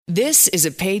This is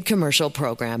a paid commercial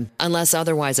program. Unless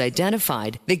otherwise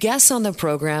identified, the guests on the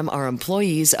program are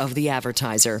employees of the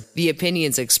advertiser. The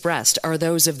opinions expressed are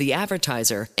those of the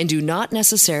advertiser and do not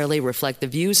necessarily reflect the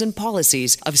views and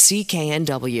policies of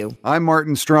CKNW. I'm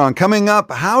Martin Strong. Coming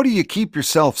up, how do you keep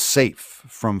yourself safe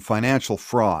from financial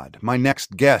fraud? My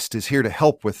next guest is here to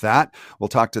help with that. We'll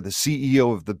talk to the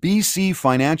CEO of the BC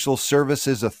Financial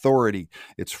Services Authority.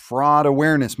 It's Fraud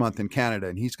Awareness Month in Canada,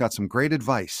 and he's got some great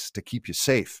advice to keep you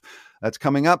safe. That's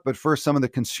coming up, but first, some of the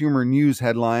consumer news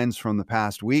headlines from the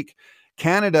past week.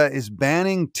 Canada is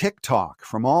banning TikTok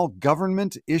from all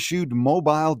government-issued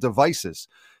mobile devices.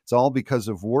 It's all because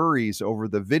of worries over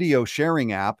the video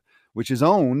sharing app, which is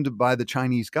owned by the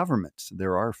Chinese government.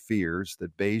 There are fears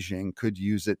that Beijing could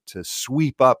use it to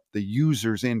sweep up the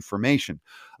user's information.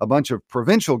 A bunch of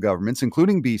provincial governments,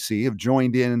 including BC, have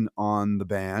joined in on the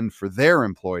ban for their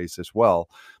employees as well.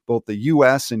 Both the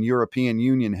US and European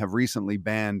Union have recently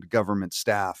banned government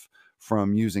staff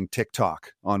from using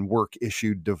TikTok on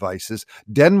work-issued devices.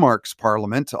 Denmark's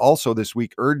parliament also this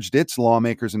week urged its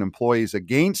lawmakers and employees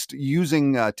against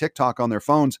using TikTok on their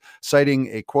phones, citing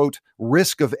a, quote,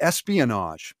 risk of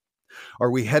espionage. Are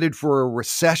we headed for a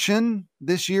recession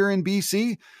this year in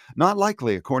BC? Not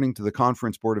likely, according to the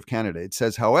Conference Board of Canada. It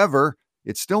says, however,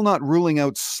 it's still not ruling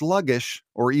out sluggish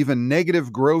or even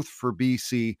negative growth for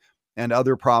BC and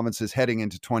other provinces heading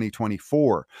into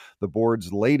 2024. The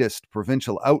board's latest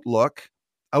provincial outlook,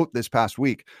 out this past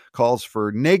week, calls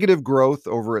for negative growth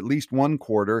over at least one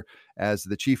quarter, as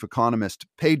the chief economist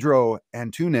Pedro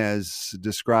Antunes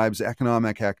describes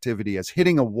economic activity as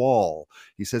hitting a wall.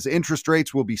 He says interest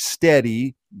rates will be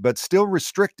steady, but still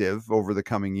restrictive over the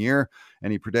coming year,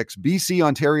 and he predicts BC,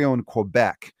 Ontario, and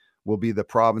Quebec will be the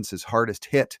provinces hardest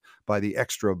hit by the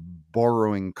extra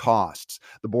borrowing costs.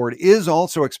 The board is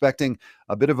also expecting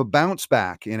a bit of a bounce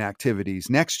back in activities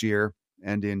next year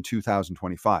and in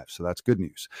 2025. So that's good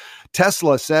news.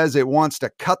 Tesla says it wants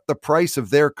to cut the price of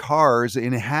their cars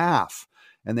in half,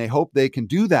 and they hope they can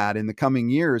do that in the coming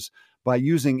years by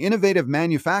using innovative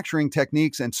manufacturing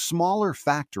techniques and smaller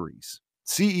factories.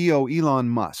 CEO Elon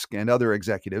Musk and other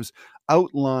executives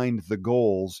outlined the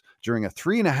goals during a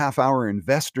 3.5-hour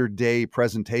Investor Day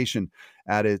presentation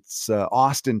at its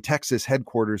Austin, Texas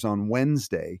headquarters on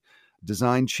Wednesday.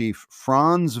 Design chief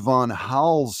Franz von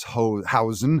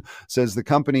Halshausen says the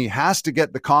company has to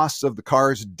get the costs of the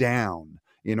cars down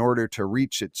in order to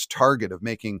reach its target of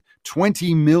making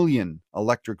 20 million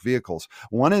electric vehicles.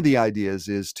 One of the ideas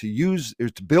is to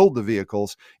build the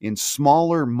vehicles in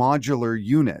smaller modular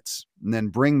units and then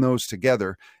bring those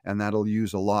together, and that'll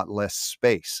use a lot less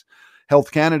space.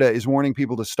 Health Canada is warning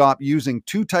people to stop using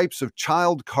two types of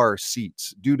child car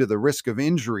seats due to the risk of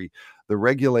injury. The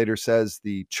regulator says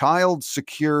the Child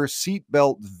Secure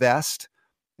Seatbelt Vest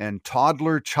and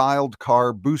Toddler Child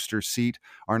Car Booster Seat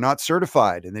are not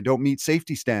certified and they don't meet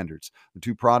safety standards. The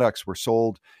two products were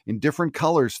sold in different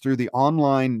colors through the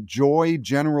online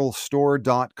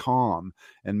joygeneralstore.com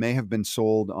and may have been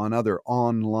sold on other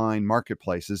online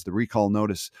marketplaces. The recall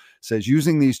notice says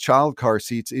using these child car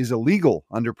seats is illegal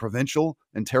under provincial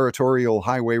and territorial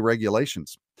highway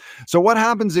regulations. So what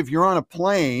happens if you're on a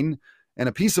plane and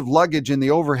a piece of luggage in the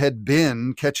overhead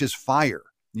bin catches fire?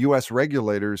 U.S.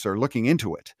 regulators are looking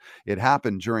into it. It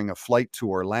happened during a flight to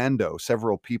Orlando.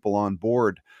 Several people on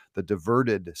board the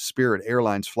diverted Spirit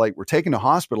Airlines flight were taken to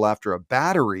hospital after a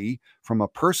battery from a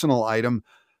personal item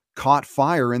caught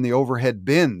fire in the overhead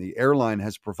bin. The airline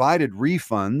has provided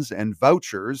refunds and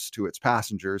vouchers to its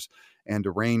passengers and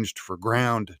arranged for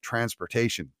ground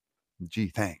transportation. Gee,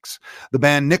 thanks. The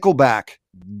band Nickelback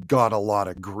got a lot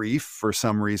of grief for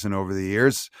some reason over the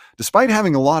years. Despite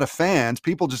having a lot of fans,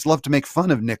 people just love to make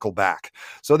fun of Nickelback.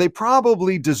 So they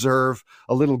probably deserve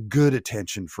a little good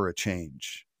attention for a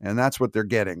change. And that's what they're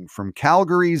getting from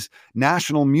Calgary's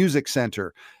National Music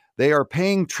Centre. They are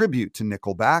paying tribute to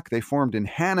Nickelback. They formed in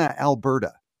Hanna,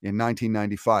 Alberta in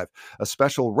 1995. A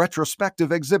special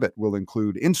retrospective exhibit will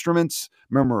include instruments,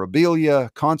 memorabilia,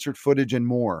 concert footage, and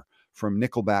more from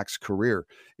Nickelback's career.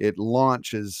 It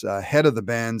launches ahead of the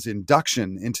band's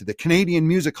induction into the Canadian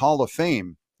Music Hall of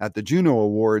Fame at the Juno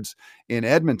Awards in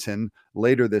Edmonton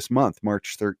later this month,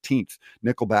 March 13th.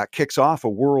 Nickelback kicks off a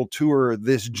world tour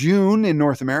this June in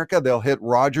North America. They'll hit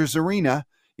Rogers Arena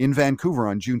in Vancouver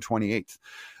on June 28th.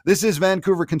 This is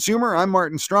Vancouver Consumer. I'm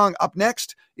Martin Strong. Up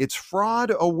next, it's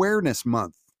Fraud Awareness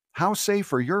Month. How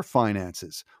safe are your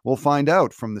finances? We'll find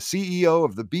out from the CEO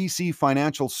of the BC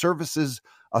Financial Services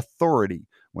Authority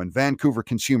when Vancouver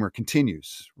Consumer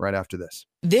continues right after this.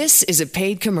 This is a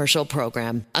paid commercial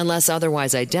program. Unless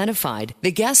otherwise identified,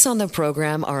 the guests on the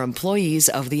program are employees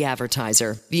of the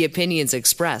advertiser. The opinions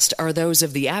expressed are those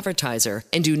of the advertiser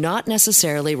and do not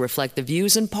necessarily reflect the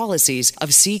views and policies of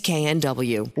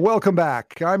CKNW. Welcome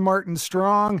back. I'm Martin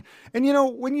Strong. And you know,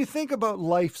 when you think about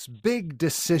life's big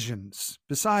decisions,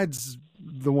 besides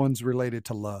the ones related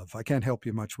to love, I can't help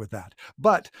you much with that.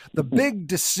 But the big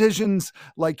decisions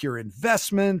like your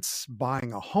investments,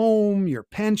 buying a home, your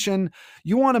pension,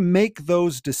 you want to make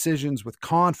those decisions with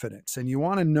confidence and you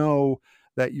want to know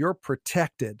that you're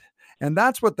protected. And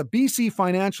that's what the BC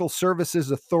Financial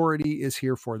Services Authority is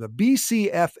here for. The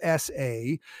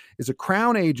BCFSA is a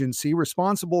Crown agency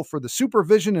responsible for the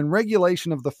supervision and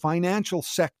regulation of the financial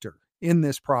sector in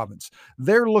this province.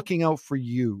 They're looking out for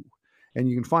you. And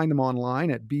you can find them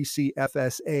online at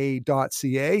bcfsa.ca.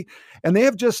 And they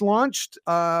have just launched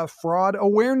Fraud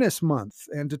Awareness Month.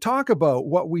 And to talk about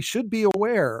what we should be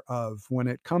aware of when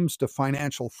it comes to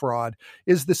financial fraud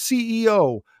is the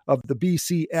CEO of the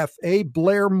BCFA,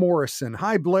 Blair Morrison.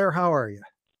 Hi, Blair. How are you?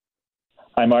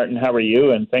 Hi, Martin. How are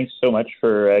you? And thanks so much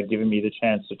for giving me the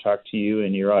chance to talk to you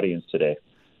and your audience today.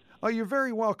 Oh, you're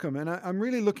very welcome. And I'm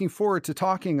really looking forward to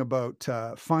talking about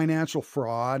financial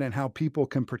fraud and how people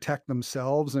can protect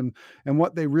themselves and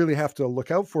what they really have to look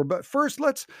out for. But first,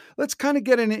 let's kind of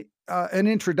get an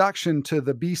introduction to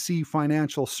the BC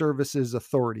Financial Services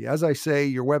Authority. As I say,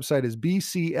 your website is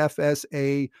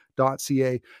bcfsa.ca.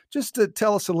 Just to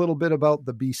tell us a little bit about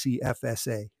the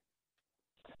BCFSA.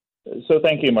 So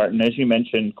thank you, Martin. As you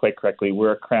mentioned quite correctly,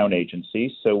 we're a Crown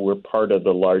agency, so we're part of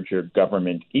the larger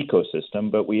government ecosystem,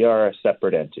 but we are a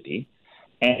separate entity.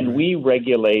 And we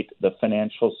regulate the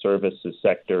financial services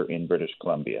sector in British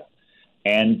Columbia.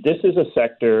 And this is a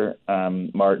sector,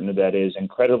 Martin, that is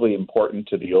incredibly important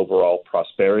to the overall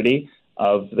prosperity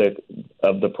of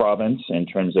the province in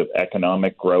terms of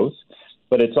economic growth.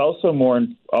 But it's also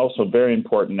very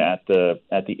important at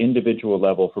the individual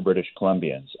level for British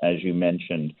Columbians, as you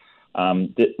mentioned.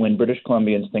 When British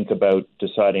Columbians think about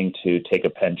deciding to take a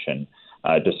pension,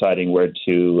 deciding where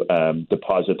to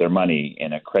deposit their money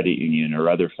in a credit union or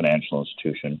other financial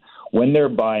institution, when they're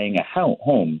buying a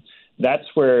home, that's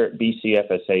where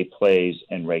BCFSA plays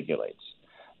and regulates.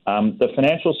 The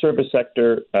financial service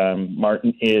sector,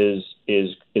 Martin, is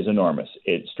enormous.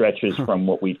 It stretches from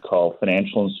what we call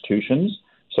financial institutions,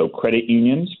 so credit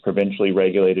unions, provincially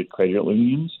regulated credit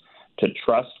unions, to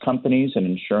trust companies and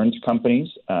insurance companies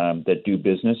that do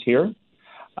business here.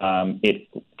 It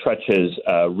touches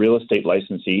real estate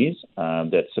licensees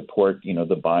that support,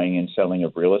 the buying and selling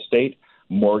of real estate,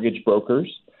 mortgage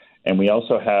brokers, and we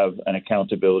also have an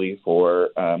accountability for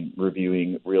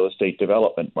reviewing real estate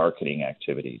development marketing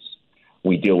activities.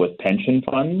 We deal with pension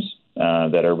funds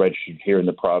that are registered here in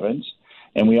the province.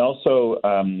 And we also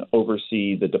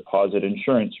oversee the deposit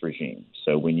insurance regime.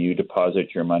 So when you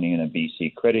deposit your money in a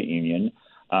BC credit union,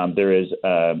 there is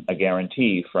a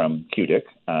guarantee from QDIC,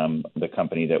 the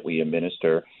company that we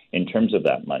administer, in terms of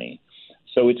that money.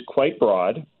 So it's quite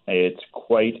broad. It's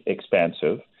quite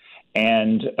expansive.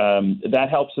 And that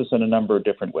helps us in a number of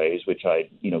different ways, which I'd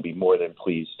be more than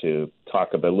pleased to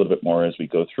talk about a little bit more as we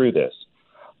go through this.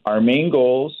 Our main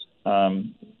goals,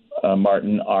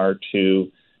 Martin, are to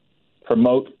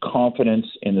promote confidence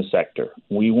in the sector.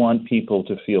 We want people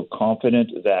to feel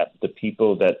confident that the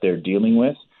people that they're dealing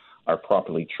with are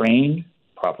properly trained,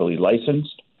 properly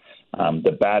licensed.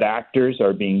 The bad actors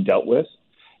are being dealt with.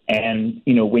 And,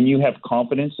 when you have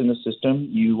confidence in the system,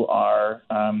 you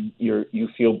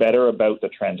feel better about the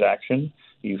transaction.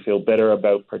 You feel better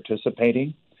about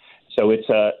participating. So it's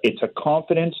a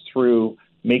confidence through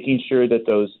making sure that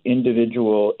those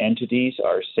individual entities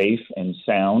are safe and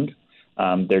sound.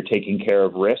 They're taking care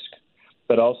of risk,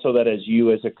 but also that as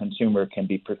a consumer can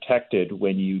be protected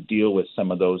when you deal with some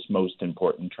of those most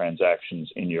important transactions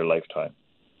in your lifetime.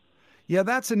 Yeah,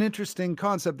 that's an interesting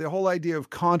concept, the whole idea of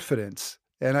confidence.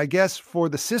 And I guess for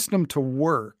the system to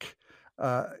work,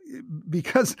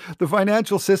 because the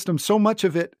financial system, so much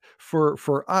of it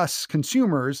for us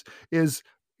consumers is,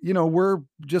 we're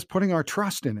just putting our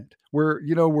trust in it. We're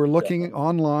looking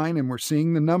online and we're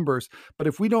seeing the numbers. But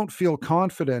if we don't feel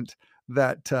confident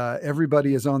that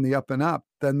everybody is on the up and up,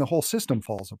 then the whole system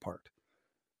falls apart.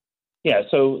 Yeah,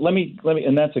 so let me,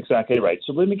 and that's exactly right.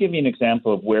 So let me give you an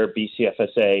example of where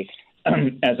BCFSA,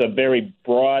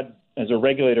 as a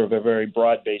regulator of a very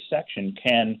broad-based section,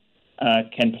 can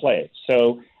play.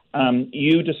 So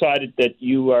you decided that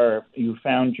you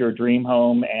found your dream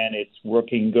home and it's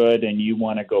working good and you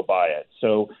want to go buy it.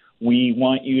 So we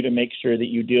want you to make sure that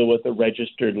you deal with a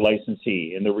registered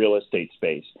licensee in the real estate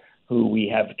space, who we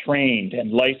have trained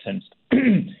and licensed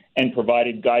and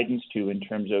provided guidance to in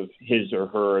terms of his or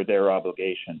her or their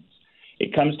obligations.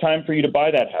 It comes time for you to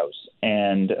buy that house,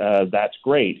 and that's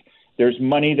great. There's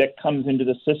money that comes into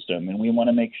the system, and we want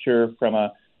to make sure from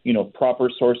a proper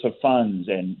source of funds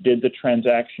and did the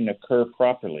transaction occur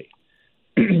properly.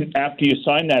 After you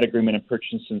sign that agreement of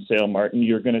purchase and sale, Martin,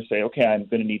 you're going to say, okay, I'm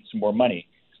going to need some more money.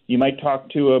 You might talk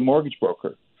to a mortgage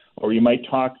broker, or you might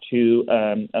talk to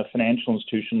a financial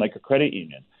institution like a credit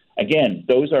union. Again,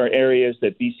 those are areas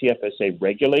that BCFSA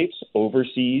regulates,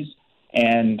 oversees,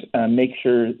 and make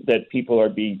sure that people are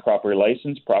being properly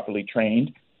licensed, properly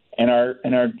trained, and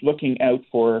are looking out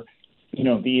for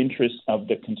the interests of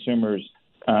the consumers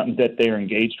that they're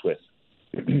engaged with.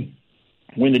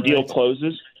 When the deal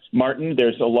closes, Martin,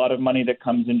 there's a lot of money that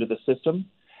comes into the system,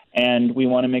 and we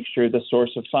want to make sure the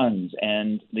source of funds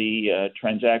and the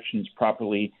transactions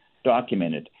properly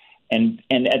documented. And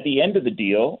at the end of the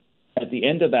deal, at the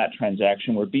end of that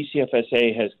transaction, where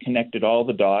BCFSA has connected all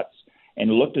the dots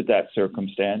and looked at that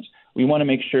circumstance, we want to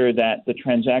make sure that the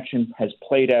transaction has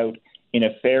played out in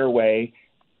a fair way.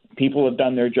 People have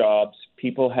done their jobs.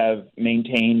 People have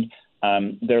maintained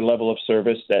their level of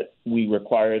service that we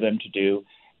require them to do,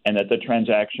 and that the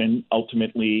transaction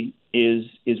ultimately is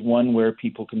one where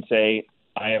people can say,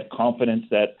 I have confidence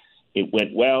that it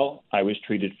went well, I was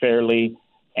treated fairly,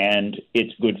 and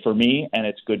it's good for me and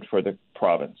it's good for the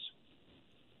province.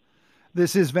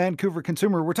 This is Vancouver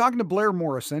Consumer. We're talking to Blair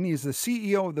Morrison. He's the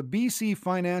CEO of the BC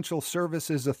Financial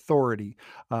Services Authority,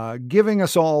 giving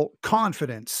us all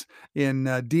confidence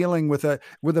in dealing with a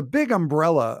big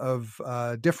umbrella of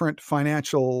different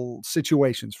financial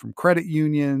situations, from credit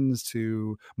unions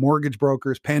to mortgage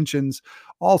brokers, pensions,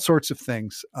 all sorts of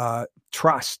things,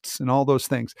 trusts, and all those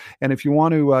things. And if you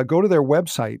want to go to their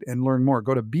website and learn more,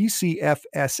 go to bcfsa.ca.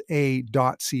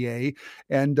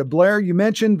 And Blair, you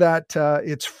mentioned that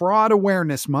it's Fraud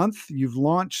Awareness Month. You've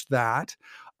launched that.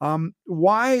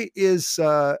 Why is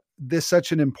this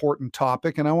such an important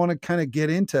topic? And I want to kind of get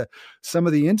into some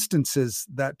of the instances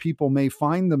that people may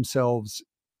find themselves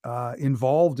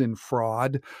involved in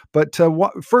fraud. But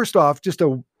first off, just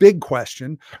a big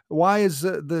question. Why is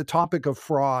the topic of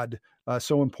fraud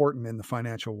so important in the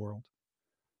financial world?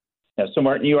 Yeah, so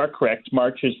Martin, you are correct.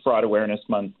 March is Fraud Awareness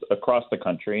Month across the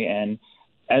country. And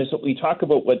as we talk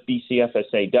about what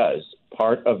BCFSA does,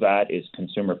 part of that is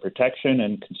consumer protection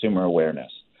and consumer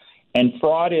awareness. And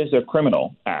fraud is a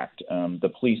criminal act.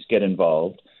 The police get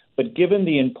involved. But given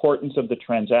the importance of the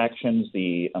transactions,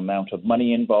 the amount of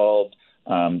money involved,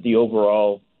 the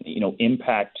overall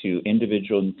impact to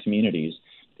individual and communities,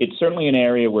 it's certainly an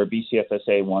area where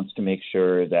BCFSA wants to make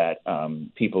sure that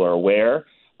people are aware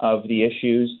of the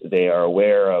issues, they are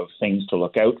aware of things to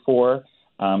look out for,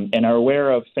 and are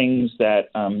aware of things that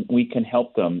we can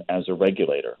help them as a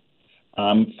regulator.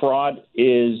 Fraud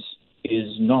is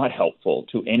not helpful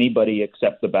to anybody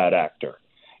except the bad actor.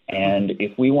 And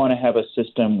if we want to have a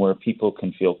system where people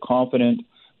can feel confident,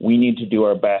 we need to do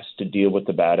our best to deal with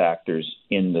the bad actors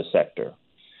in the sector.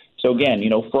 So again,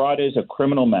 fraud is a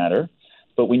criminal matter,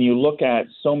 but when you look at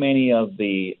so many of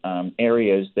the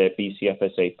areas that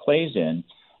BCFSA plays in,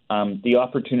 the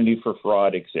opportunity for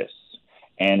fraud exists.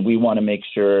 And we want to make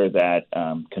sure that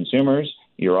consumers,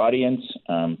 your audience,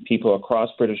 people across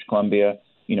British Columbia,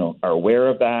 are aware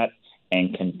of that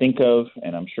and can think of,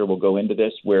 and I'm sure we'll go into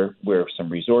this, where some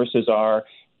resources are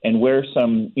and where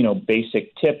some,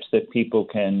 basic tips that people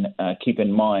can keep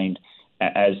in mind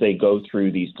as they go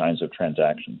through these kinds of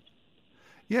transactions.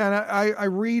 Yeah, and I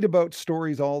read about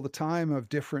stories all the time of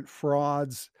different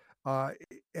frauds,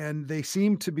 and they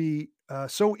seem to be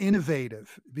so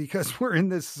innovative because we're in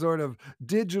this sort of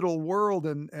digital world,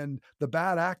 and the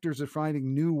bad actors are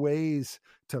finding new ways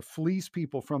to fleece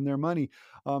people from their money.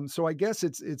 So I guess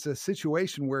it's a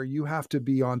situation where you have to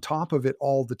be on top of it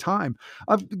all the time.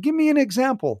 Give me an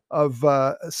example of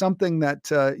something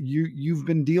that you've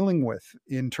been dealing with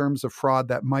in terms of fraud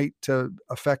that might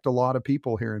affect a lot of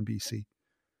people here in BC.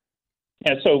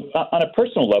 Yeah, so on a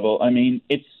personal level, I mean,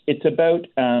 it's about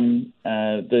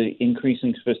the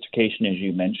increasing sophistication, as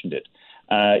you mentioned it.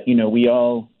 We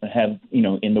all have,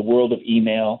 in the world of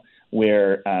email,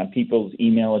 where people's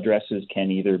email addresses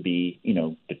can either be,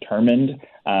 determined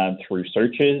through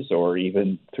searches or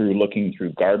even through looking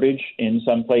through garbage in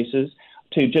some places,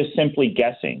 to just simply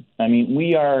guessing. I mean,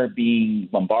 we are being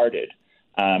bombarded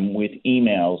with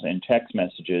emails and text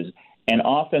messages. And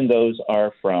often those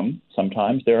are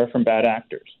sometimes they are from bad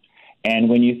actors. And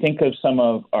when you think of some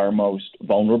of our most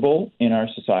vulnerable in our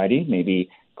society, maybe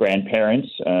grandparents,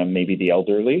 maybe the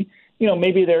elderly,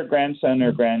 maybe their grandson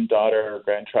or granddaughter or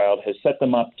grandchild has set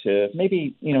them up to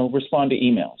maybe, respond to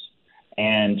emails.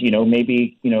 And,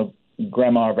 maybe,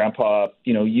 grandma or grandpa,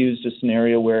 used a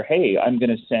scenario where, hey, I'm going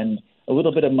to send a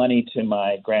little bit of money to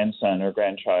my grandson or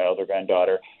grandchild or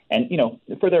granddaughter, and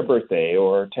for their birthday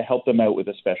or to help them out with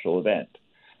a special event.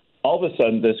 All of a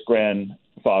sudden, this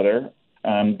grandfather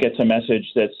gets a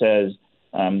message that says,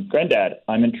 "Granddad,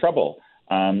 I'm in trouble.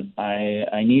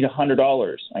 I need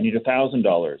 $100. I need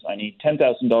 $1,000. I need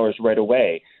 $10,000 right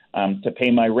away to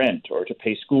pay my rent or to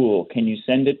pay school. Can you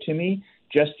send it to me?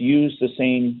 Just use the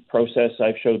same process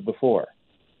I've showed before."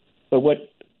 But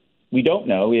what we don't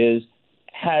know is,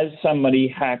 has somebody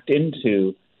hacked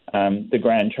into the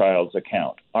grandchild's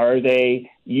account? Are they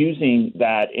using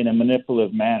that in a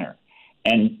manipulative manner?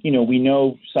 And, we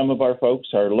know some of our folks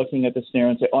are looking at the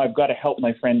scenario and say, I've got to help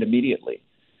my friend immediately.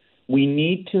 We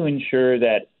need to ensure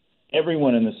that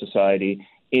everyone in the society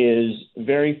is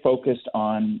very focused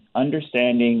on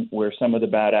understanding where some of the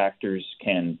bad actors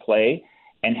can play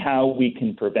and how we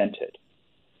can prevent it.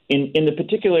 In the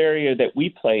particular area that we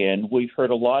play in, we've heard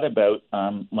a lot about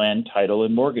land title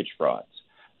and mortgage frauds.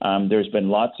 There's been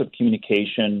lots of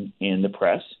communication in the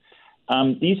press.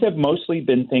 These have mostly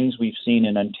been things we've seen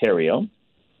in Ontario.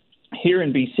 Here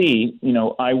in BC,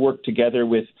 I work together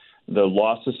with the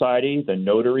Law Society, the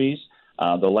notaries,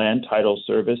 the Land Title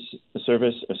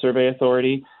Survey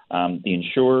Authority, the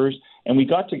insurers, and we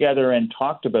got together and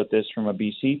talked about this from a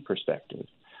BC perspective.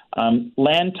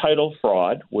 Land title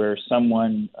fraud, where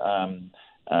someone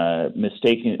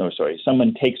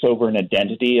someone takes over an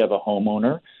identity of a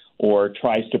homeowner or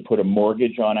tries to put a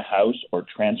mortgage on a house or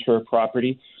transfer a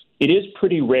property, it is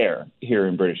pretty rare here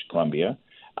in British Columbia.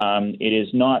 It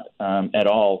is not at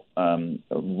all a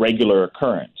regular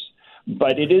occurrence,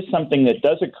 but it is something that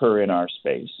does occur in our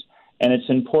space, and it's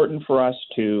important for us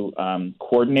to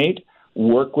coordinate,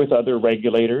 work with other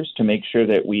regulators to make sure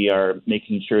that we are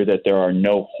making sure that there are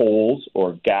no holes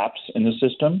or gaps in the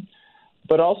system,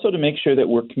 but also to make sure that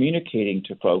we're communicating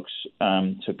to folks,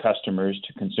 to customers,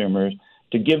 to consumers,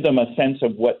 to give them a sense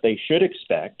of what they should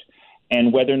expect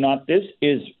and whether or not this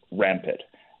is rampant.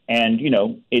 And,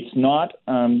 it's not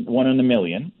one in a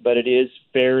million, but it is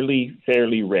fairly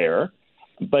rare.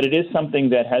 But it is something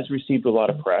that has received a lot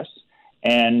of press.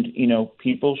 And,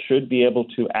 people should be able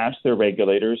to ask their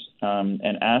regulators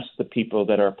and ask the people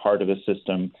that are part of the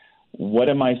system, what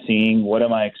am I seeing, what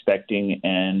am I expecting,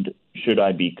 and should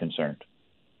I be concerned?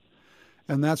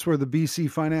 And that's where the BC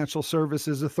Financial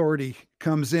Services Authority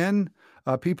comes in.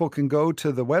 People can go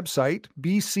to the website,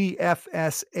 bcfsa.ca,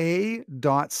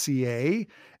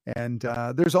 and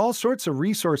there's all sorts of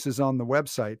resources on the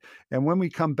website. And when we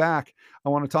come back, I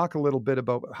want to talk a little bit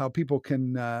about how people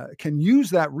can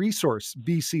use that resource,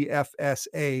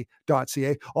 bcfsa.ca.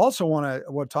 Also want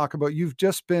to talk about, you've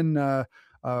just been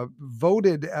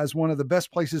voted as one of the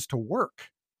best places to work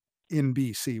in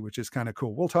BC, which is kind of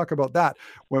cool. We'll talk about that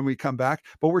when we come back.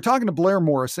 But we're talking to Blair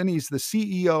Morrison. He's the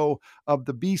CEO of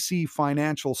the BC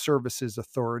Financial Services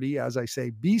Authority. As I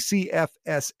say, bcfsa.ca.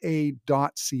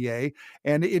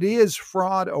 And it is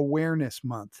Fraud Awareness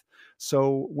Month.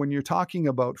 So when you're talking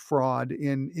about fraud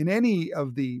in any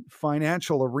of the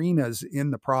financial arenas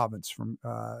in the province, from,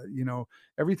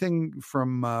 everything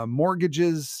from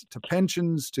mortgages to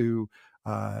pensions to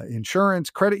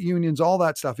insurance, credit unions, all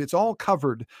that stuff. It's all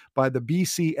covered by the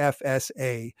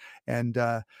BCFSA. And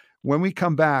when we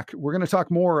come back, we're going to talk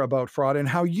more about fraud and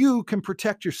how you can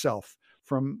protect yourself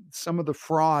from some of the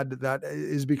fraud that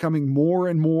is becoming more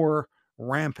and more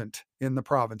rampant in the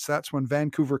province. That's when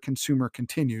Vancouver Consumer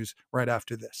continues right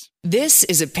after this. This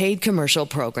is a paid commercial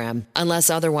program.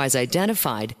 Unless otherwise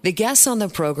identified, the guests on the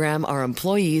program are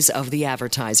employees of the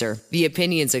advertiser. The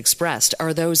opinions expressed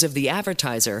are those of the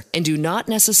advertiser and do not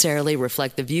necessarily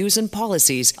reflect the views and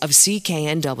policies of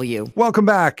CKNW. Welcome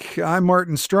back. I'm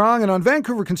Martin Strong, and on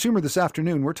Vancouver Consumer this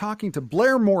afternoon, we're talking to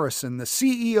Blair Morrison, the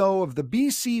CEO of the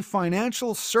BC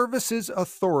Financial Services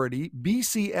Authority,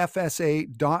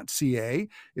 bcfsa.ca.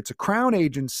 It's a Crown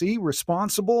agency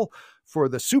responsible for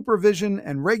the supervision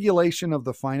and regulation of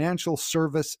the financial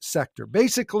service sector.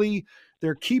 Basically,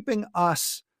 they're keeping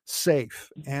us safe.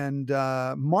 And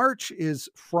March is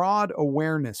Fraud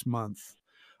Awareness Month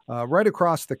right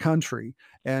across the country.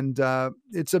 And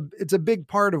it's a big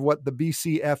part of what the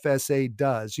BCFSA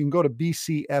does. You can go to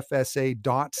bcfsa.ca.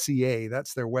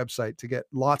 That's their website to get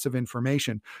lots of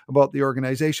information about the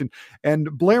organization. And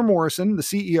Blair Morrison, the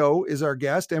CEO, is our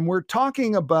guest. And we're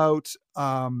talking about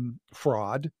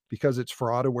fraud because it's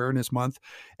Fraud Awareness Month.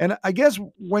 And I guess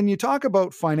when you talk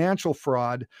about financial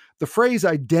fraud, the phrase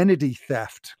identity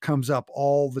theft comes up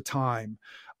all the time.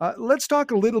 Let's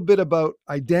talk a little bit about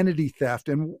identity theft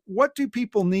and what do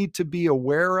people need to be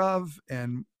aware of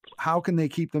and how can they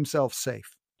keep themselves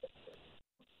safe?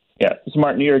 Yeah, so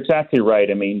Martin, you're exactly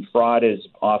right. I mean, fraud is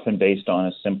often based on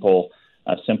a simple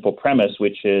premise,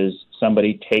 which is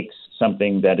somebody takes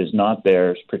something that is not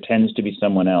theirs, pretends to be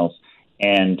someone else,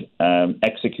 and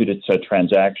executes a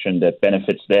transaction that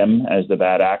benefits them as the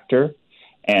bad actor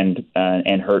and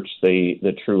hurts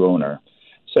the true owner.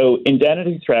 So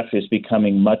identity theft is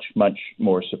becoming much, much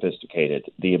more sophisticated.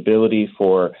 The ability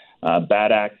for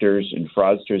bad actors and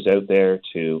fraudsters out there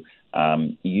to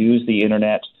use the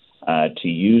internet, to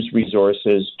use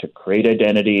resources, to create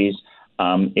identities,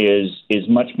 is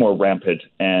much more rampant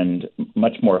and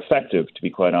much more effective, to be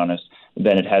quite honest,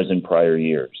 than it has in prior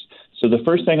years. So the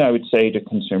first thing I would say to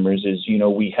consumers is,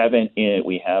 we have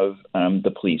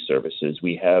the police services,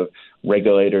 we have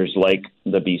regulators like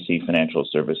the BC Financial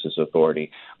Services Authority,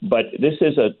 but this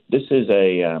is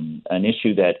an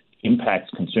issue that impacts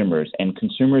consumers, and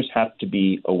consumers have to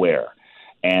be aware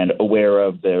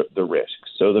of the risks.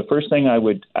 So the first thing I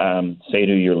would say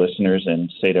to your listeners,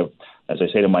 and as I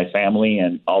say to my family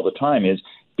and all the time, is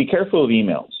be careful of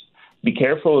emails. Be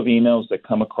careful of emails that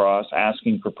come across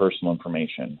asking for personal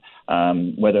information,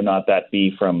 whether or not that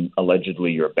be from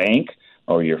allegedly your bank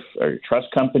or your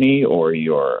trust company or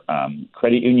your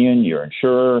credit union, your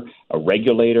insurer, a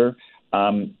regulator.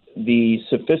 The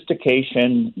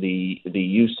sophistication, the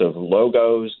use of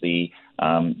logos, the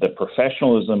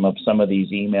professionalism of some of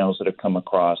these emails that have come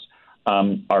across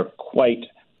are quite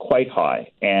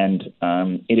high, and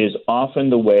it is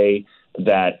often the way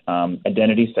that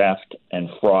identity theft and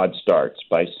fraud starts,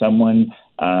 by someone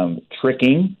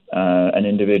tricking an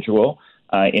individual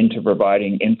into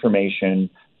providing information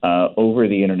over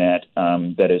the internet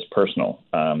that is personal,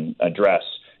 address,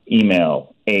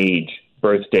 email, age,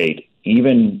 birth date,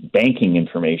 even banking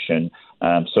information,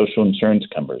 social insurance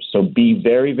numbers. So be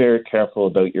very, very careful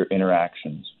about your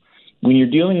interactions. When you're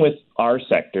dealing with our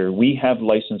sector, we have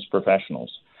licensed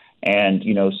professionals. And,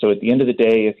 so at the end of the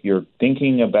day, if you're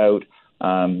thinking about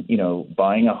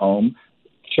buying a home,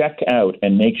 check out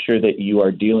and make sure that you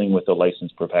are dealing with a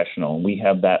licensed professional. We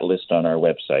have that list on our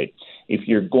website. If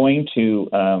you're going to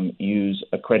use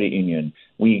a credit union,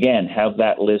 we again have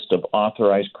that list of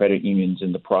authorized credit unions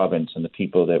in the province and the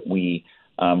people that we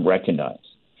recognize.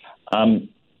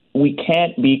 We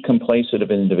can't be complacent of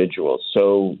individuals.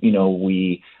 So,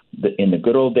 in the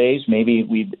good old days, maybe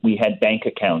we had bank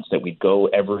accounts that we'd go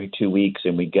every 2 weeks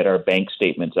and we'd get our bank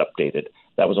statements updated.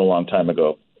 That was a long time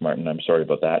ago, Martin. I'm sorry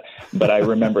about that, but I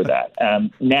remember that.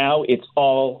 Now it's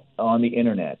all on the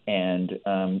internet, and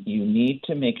you need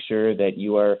to make sure that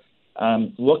you are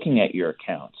looking at your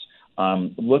accounts,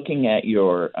 looking at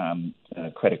your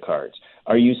credit cards.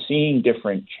 Are you seeing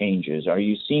different changes? Are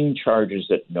you seeing charges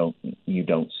that you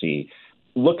don't see?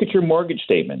 Look at your mortgage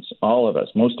statements. All of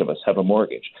us, most of us, have a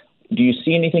mortgage. Do you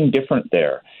see anything different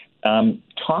there?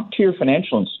 Talk to your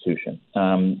financial institution.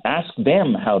 Ask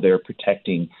them how they're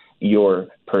protecting your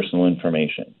personal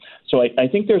information. So I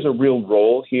think there's a real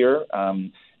role here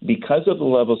because of the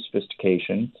level of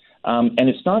sophistication, and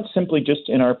it's not simply just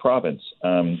in our province.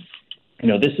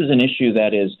 This is an issue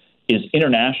that is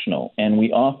international, and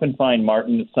we often find,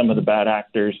 Martin, that some of the bad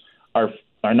actors are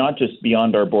not just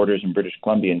beyond our borders in British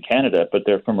Columbia and Canada, but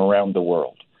they're from around the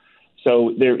world.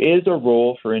 So there is a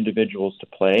role for individuals to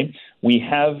play. We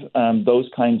have those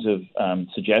kinds of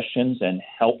suggestions and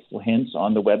helpful hints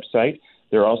on the website.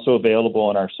 They're also available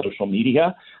on our social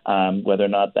media, whether or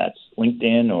not that's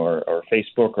LinkedIn or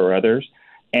Facebook or others.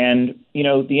 And,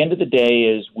 the end of the day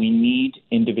is we need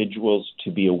individuals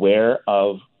to be aware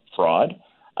of fraud,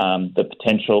 the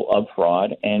potential of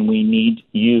fraud, and we need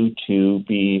you to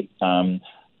be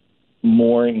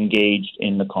more engaged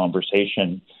in the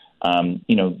conversation.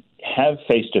 Have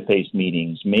face-to-face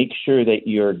meetings. Make sure that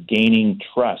you're gaining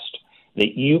trust,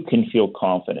 that you can feel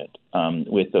confident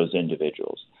with those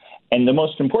individuals. And the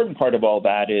most important part of all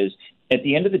that is, at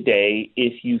the end of the day,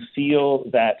 if you feel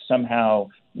that somehow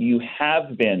you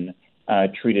have been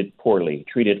treated poorly,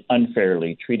 treated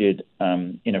unfairly, treated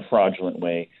in a fraudulent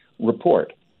way,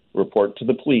 report to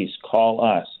the police, call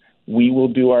us. We will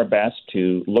do our best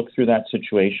to look through that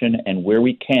situation, and where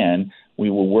we can,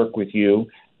 we will work with you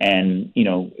and,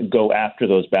 go after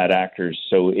those bad actors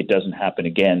so it doesn't happen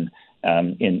again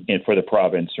for the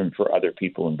province and for other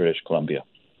people in British Columbia.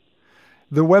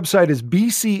 The website is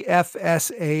bcfsa.ca.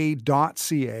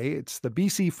 It's the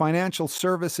BC Financial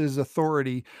Services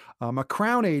Authority, a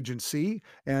Crown agency,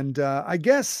 and I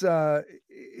guess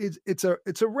it's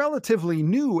a relatively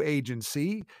new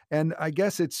agency, and I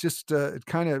guess it's just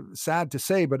kind of sad to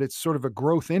say, but it's sort of a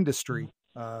growth industry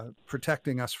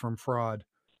protecting us from fraud.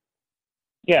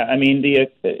 Yeah, I mean,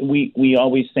 we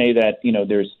always say that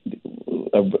there's,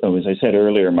 as I said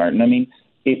earlier, Martin. I mean,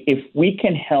 if we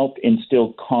can help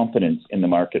instill confidence in the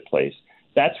marketplace,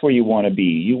 that's where you want to be.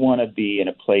 You want to be in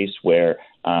a place where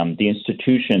the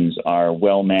institutions are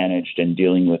well managed and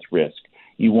dealing with risk.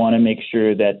 You want to make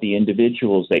sure that the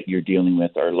individuals that you're dealing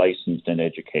with are licensed in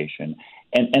education.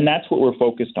 And that's what we're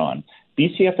focused on.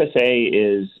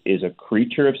 BCFSA is a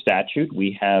creature of statute.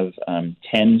 We have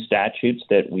 10 statutes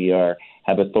that we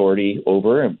have authority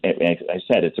over. As I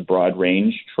said, it's a broad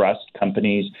range: trust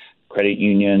companies, credit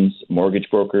unions, mortgage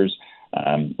brokers,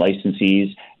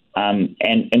 licensees.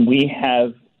 And we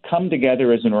have come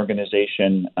together as an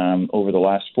organization over the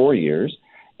last 4 years,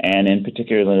 and in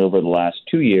particular over the last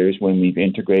 2 years when we've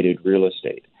integrated real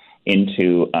estate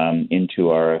into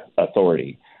our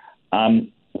authority.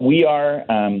 We are,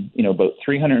 about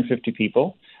 350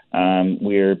 people.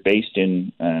 We're based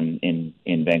in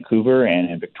Vancouver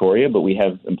and in Victoria, but we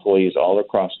have employees all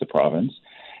across the province.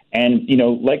 And,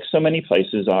 like so many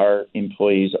places, our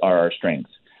employees are our strength.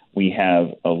 We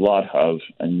have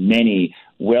many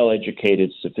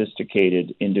well-educated,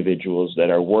 sophisticated individuals that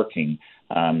are working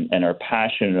and are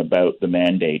passionate about the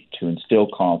mandate to instill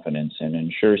confidence and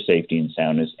ensure safety and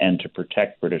soundness and to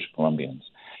protect British Columbians.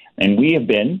 And we have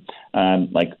been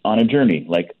on a journey,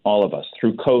 like all of us,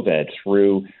 through COVID,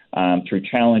 through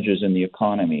challenges in the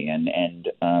economy, and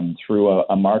through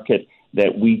a market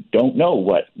that we don't know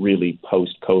what really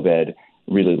post-COVID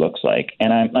really looks like.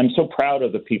 And I'm so proud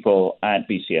of the people at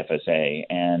BCFSA.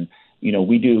 And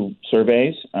we do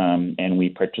surveys, and we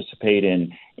participate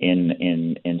in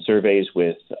surveys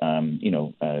with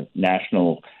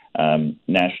national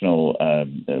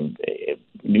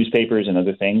newspapers and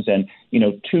other things. And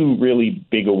 2 really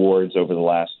big awards over the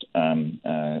last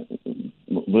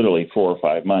literally 4 or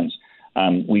 5 months.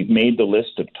 We've made the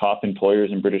list of top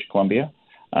employers in British Columbia,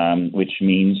 which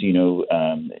means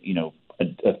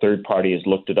a third party has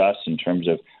looked at us in terms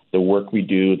of the work we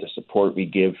do, the support we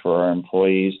give for our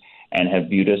employees, and have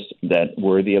viewed us that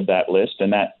worthy of that list,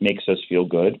 and that makes us feel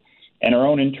good. And our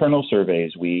own internal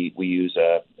surveys, we use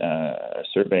a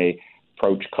survey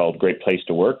approach called Great Place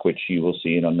to Work, which you will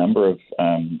see in a number of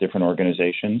different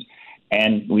organizations.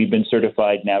 And we've been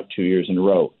certified now 2 years in a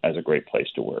row as a great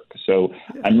place to work. So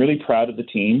I'm really proud of the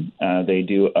team. They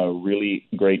do a really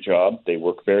great job. They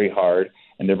work very hard,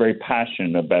 and they're very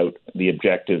passionate about the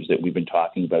objectives that we've been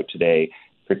talking about today,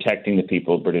 protecting the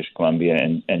people of British Columbia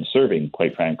and serving,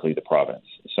 quite frankly, the province.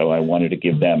 So I wanted to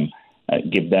give them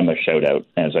a shout out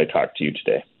as I talk to you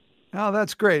today. Oh,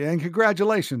 that's great. And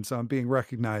congratulations on being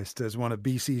recognized as one of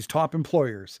BC's top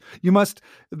employers. There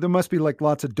must be like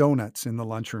lots of donuts in the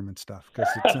lunchroom and stuff, because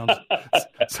it sounds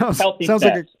healthy sounds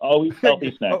snacks. like Always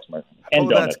healthy snacks, Mark. And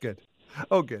donuts. That's good.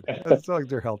 Oh, good. It's like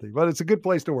they're healthy, but it's a good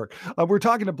place to work. We're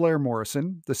talking to Blair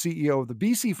Morrison, the CEO of the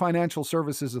BC Financial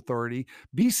Services Authority,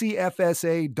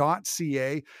 bcfsa.ca.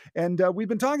 And we've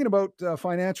been talking about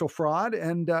financial fraud.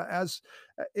 And as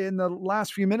in the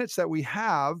last few minutes that we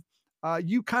have,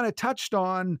 you kind of touched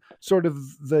on sort of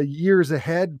the years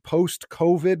ahead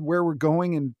post-COVID, where we're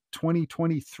going in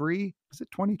 2023. Is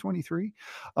it 2023?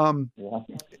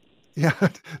 Yeah,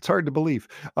 it's hard to believe.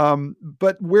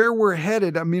 But where we're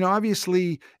headed, I mean,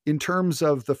 obviously, in terms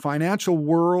of the financial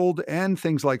world and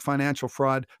things like financial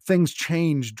fraud, things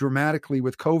changed dramatically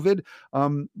with COVID.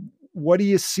 What do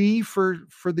you see for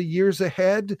the years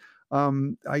ahead?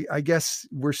 I guess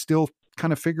we're still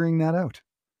kind of figuring that out.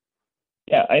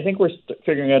 Yeah, I think we're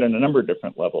figuring out on a number of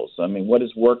different levels. I mean, what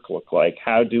does work look like?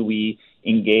 How do we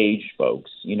engage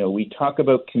folks? We talk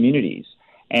about communities.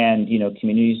 And,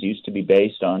 communities used to be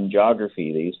based on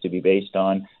geography. They used to be based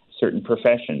on certain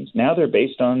professions. Now they're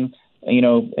based on,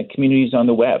 communities on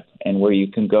the web, and where you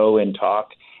can go and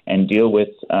talk and deal with,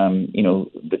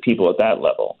 the people at that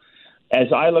level.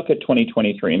 As I look at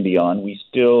 2023 and beyond, we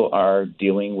still are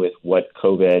dealing with what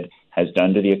COVID has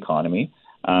done to the economy,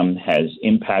 has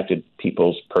impacted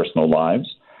people's personal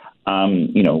lives.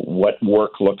 What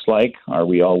work looks like. Are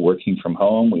we all working from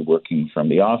home? Are we working from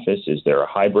the office? Is there a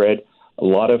hybrid? A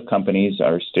lot of companies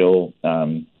are still,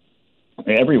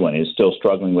 everyone is still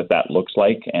struggling with that looks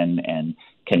like, and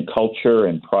can culture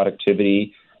and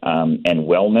productivity and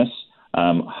wellness,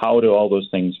 how do all those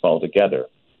things fall together?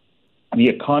 The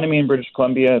economy in British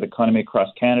Columbia, the economy across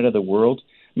Canada, the world,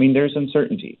 I mean, there's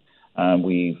uncertainty.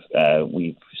 We've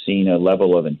seen a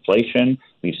level of inflation.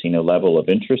 We've seen a level of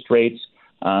interest rates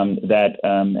that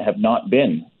have not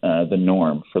been the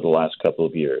norm for the last couple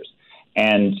of years.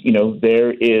 And,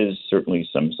 there is certainly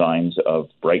some signs of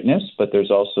brightness, but there's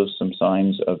also some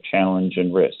signs of challenge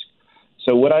and risk.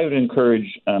 So what I would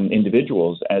encourage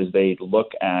individuals as they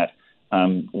look at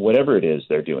whatever it is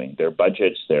they're doing, their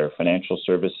budgets, their financial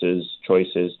services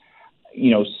choices,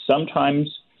 sometimes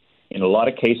in a lot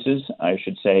of cases, I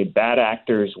should say, bad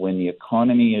actors, when the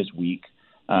economy is weak,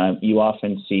 you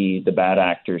often see the bad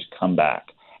actors come back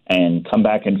in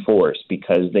force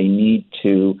because they need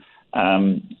to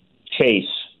chase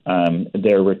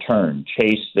their return,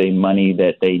 chase the money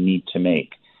that they need to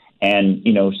make. And,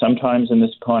 sometimes in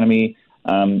this economy,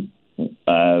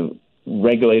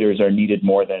 regulators are needed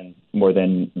more than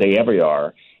they ever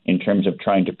are in terms of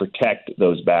trying to protect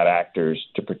those bad actors,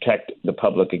 to protect the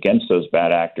public against those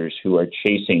bad actors who are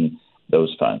chasing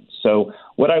those funds. So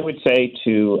what I would say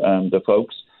to the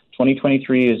folks,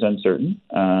 2023 is uncertain,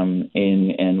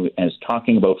 and as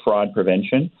talking about fraud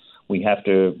prevention, we have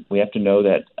to know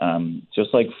that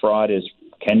just like fraud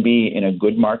can be in a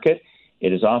good market,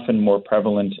 it is often more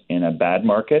prevalent in a bad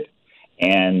market,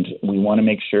 and we want to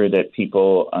make sure that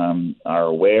people are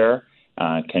aware,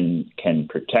 can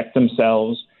protect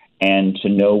themselves, and to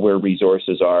know where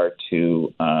resources are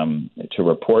to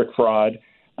report fraud,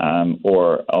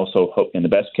 or also, in the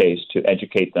best case, to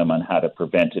educate them on how to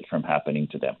prevent it from happening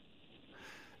to them.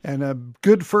 And a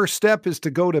good first step is to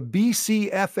go to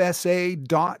bcfsa.ca.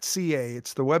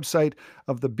 It's the website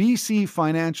of the BC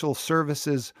Financial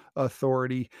Services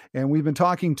Authority. And we've been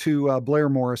talking to Blair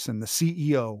Morrison, the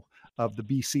CEO of the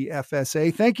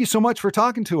BCFSA. Thank you so much for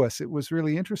talking to us. It was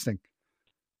really interesting.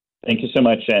 Thank you so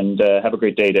much, and have a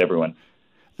great day to everyone.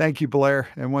 Thank you, Blair.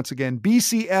 And once again,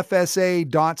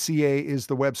 bcfsa.ca is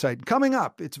the website. Coming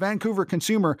up, it's Vancouver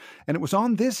Consumer, and it was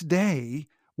on this day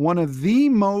one of the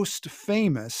most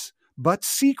famous but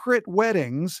secret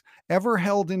weddings ever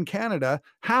held in Canada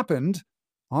happened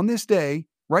on this day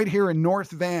right here in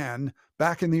North Van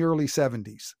back in the early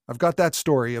 70s. I've got that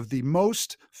story of the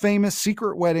most famous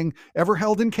secret wedding ever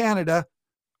held in Canada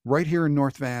right here in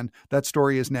North Van. That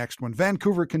story is next when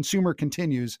Vancouver Consumer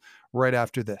continues right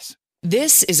after this.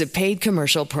 This is a paid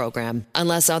commercial program.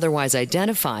 Unless otherwise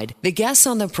identified, the guests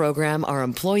on the program are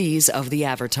employees of the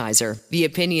advertiser. The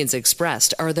opinions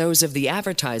expressed are those of the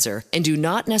advertiser and do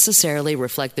not necessarily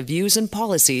reflect the views and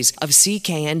policies of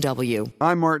CKNW.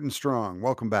 I'm Martin Strong.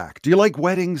 Welcome back. Do you like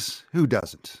weddings? Who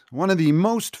doesn't? One of the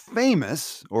most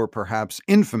famous, or perhaps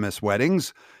infamous,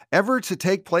 weddings ever to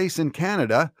take place in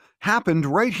Canada happened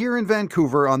right here in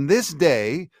Vancouver on this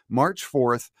day, March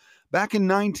 4th, back in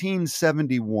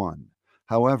 1971.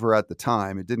 However, at the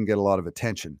time, it didn't get a lot of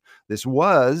attention. This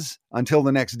was until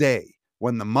the next day,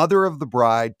 when the mother of the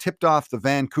bride tipped off the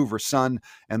Vancouver Sun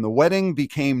and the wedding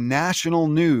became national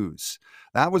news.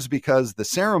 That was because the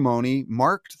ceremony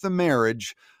marked the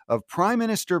marriage of Prime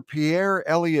Minister Pierre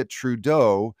Elliott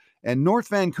Trudeau and North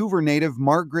Vancouver native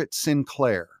Margaret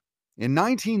Sinclair. In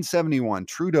 1971,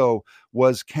 Trudeau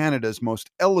was Canada's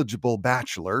most eligible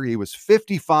bachelor. He was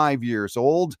 55 years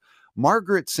old.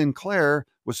 Margaret Sinclair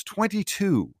was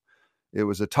 22. It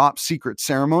was a top secret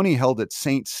ceremony held at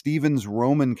St. Stephen's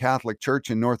Roman Catholic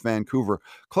Church in North Vancouver,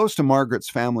 close to Margaret's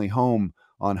family home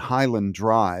on Highland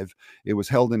Drive. It was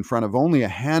held in front of only a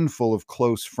handful of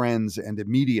close friends and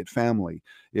immediate family.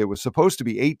 It was supposed to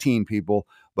be 18 people,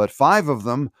 but 5 of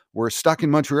them were stuck in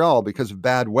Montreal because of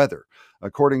bad weather.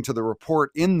 According to the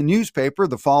report in the newspaper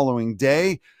the following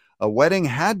day, a wedding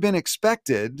had been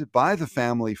expected by the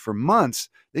family for months.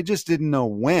 They just didn't know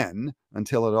when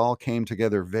until it all came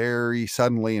together very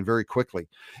suddenly and very quickly.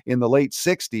 In the late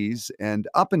 60s and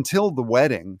up until the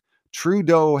wedding,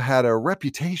 Trudeau had a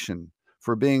reputation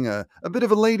for being a bit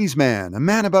of a ladies' man, a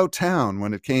man about town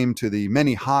when it came to the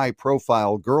many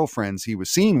high-profile girlfriends he was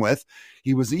seen with.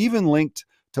 He was even linked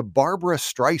to Barbara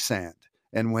Streisand.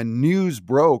 And when news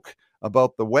broke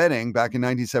about the wedding back in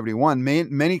 1971,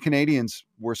 many Canadians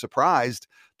were surprised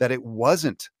that it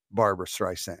wasn't Barbara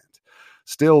Streisand.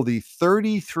 Still, the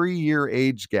 33-year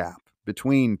age gap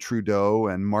between Trudeau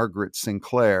and Margaret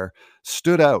Sinclair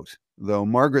stood out, though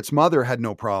Margaret's mother had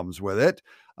no problems with it.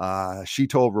 She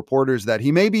told reporters that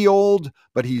he may be old,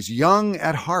 but he's young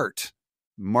at heart.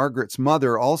 Margaret's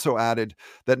mother also added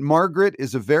that Margaret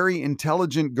is a very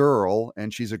intelligent girl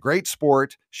and she's a great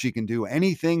sport. She can do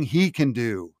anything he can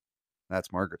do.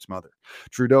 That's Margaret's mother.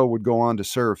 Trudeau would go on to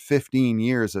serve 15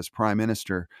 years as Prime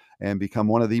Minister and become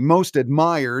one of the most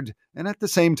admired and at the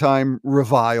same time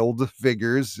reviled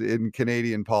figures in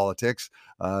Canadian politics.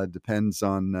 Depends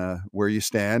on where you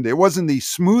stand. It wasn't the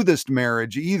smoothest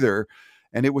marriage either,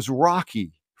 and it was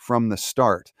rocky from the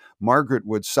start. Margaret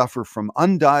would suffer from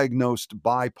undiagnosed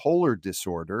bipolar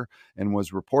disorder and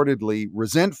was reportedly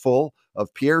resentful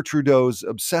of Pierre Trudeau's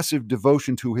obsessive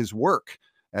devotion to his work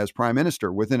as Prime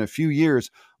Minister. Within a few years,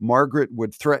 Margaret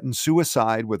would threaten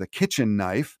suicide with a kitchen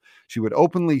knife. She would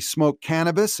openly smoke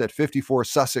cannabis at 54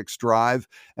 Sussex Drive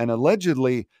and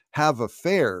allegedly have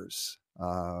affairs.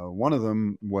 One of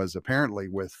them was apparently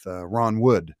with Ron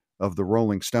Wood of the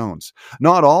Rolling Stones.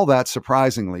 Not all that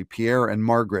surprisingly, Pierre and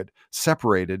Margaret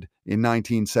separated in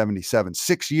 1977,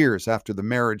 6 years after the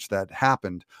marriage that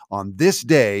happened on this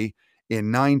day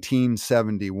in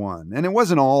 1971. And it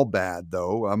wasn't all bad,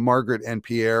 though. Margaret and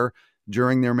Pierre,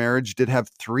 during their marriage, did have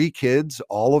 3 kids,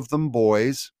 all of them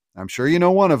boys. I'm sure you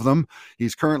know one of them.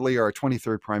 He's currently our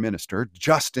 23rd Prime Minister,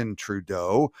 Justin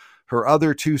Trudeau. Her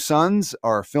other 2 sons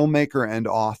are filmmaker and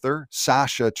author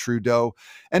Sacha Trudeau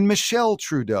and Michelle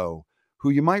Trudeau, who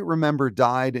you might remember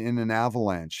died in an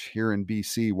avalanche here in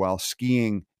BC while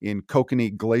skiing in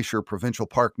Kokanee Glacier Provincial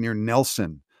Park near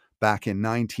Nelson back in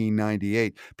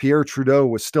 1998. Pierre Trudeau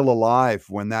was still alive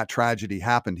when that tragedy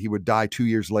happened. He would die 2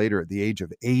 years later at the age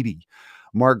of 80.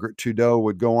 Margaret Trudeau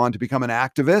would go on to become an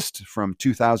activist from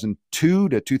 2002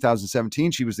 to 2017.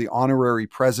 She was the honorary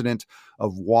president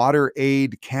of Water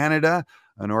Aid Canada,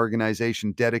 an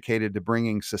organization dedicated to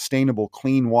bringing sustainable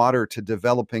clean water to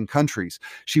developing countries.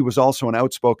 She was also an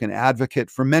outspoken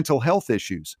advocate for mental health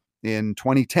issues. In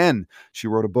 2010, she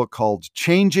wrote a book called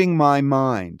Changing My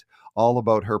Mind, all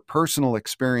about her personal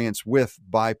experience with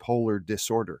bipolar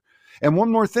disorder. And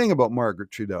one more thing about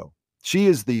Margaret Trudeau. She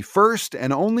is the first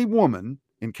and only woman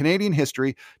in Canadian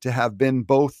history to have been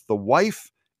both the wife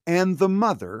and the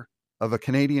mother of a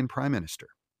Canadian Prime Minister.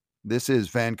 This is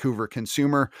Vancouver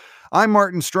Consumer. I'm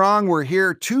Martin Strong. We're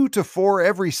here 2 to 4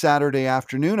 every Saturday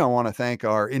afternoon. I want to thank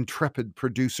our intrepid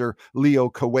producer, Leo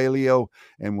Coelho,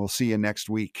 and we'll see you next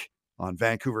week on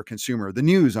Vancouver Consumer. The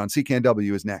news on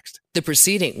CKNW is next. The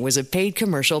proceeding was a paid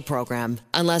commercial program.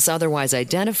 Unless otherwise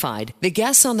identified, the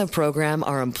guests on the program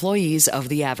are employees of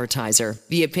the advertiser.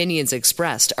 The opinions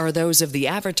expressed are those of the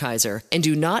advertiser and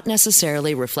do not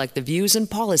necessarily reflect the views and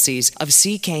policies of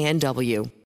CKNW.